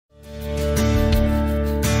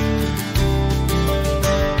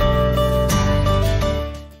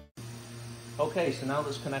Okay, so now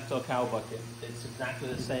let's connect our cow bucket. It's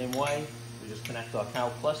exactly the same way. We just connect our cow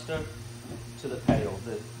cluster to the pail.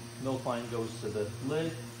 The milk line goes to the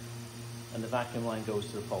lid, and the vacuum line goes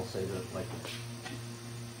to the pulsator like this.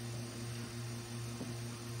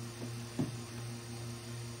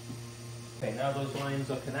 Okay, now those lines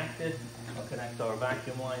are connected. I'll connect our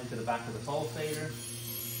vacuum line to the back of the pulsator.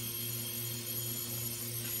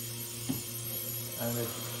 And the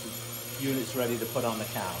unit's ready to put on the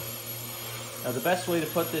cow. Now the best way to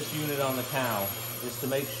put this unit on the cow is to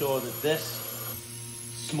make sure that this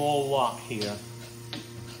small lock here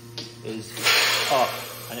is up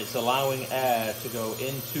and it's allowing air to go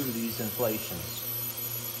into these inflations.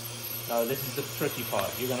 Now this is the tricky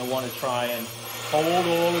part. You're going to want to try and hold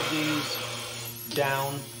all of these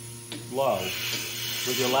down low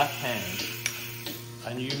with your left hand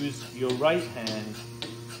and use your right hand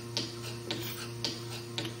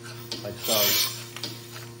like so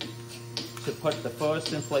to put the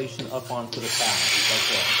first inflation up onto the cow, like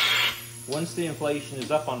that. Once the inflation is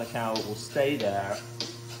up on the cow, it will stay there,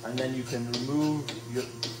 and then you can remove your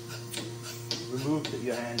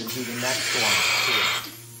hand and do the next one here.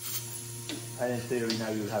 And in theory, now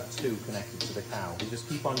you have two connected to the cow. You just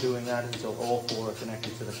keep on doing that until all four are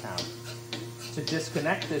connected to the cow. To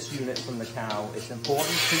disconnect this unit from the cow, it's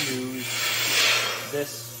important to use this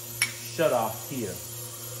shutoff here.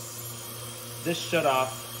 This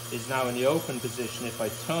shutoff is now in the open position. If I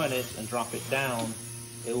turn it and drop it down,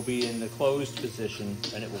 it will be in the closed position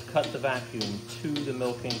and it will cut the vacuum to the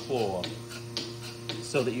milking floor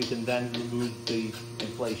so that you can then remove the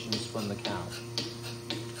inflations from the cow.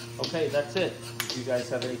 Okay, that's it. If you guys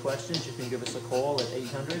have any questions, you can give us a call at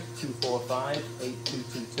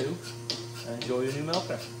 800-245-8222 and enjoy your new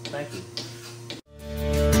milker. Thank you.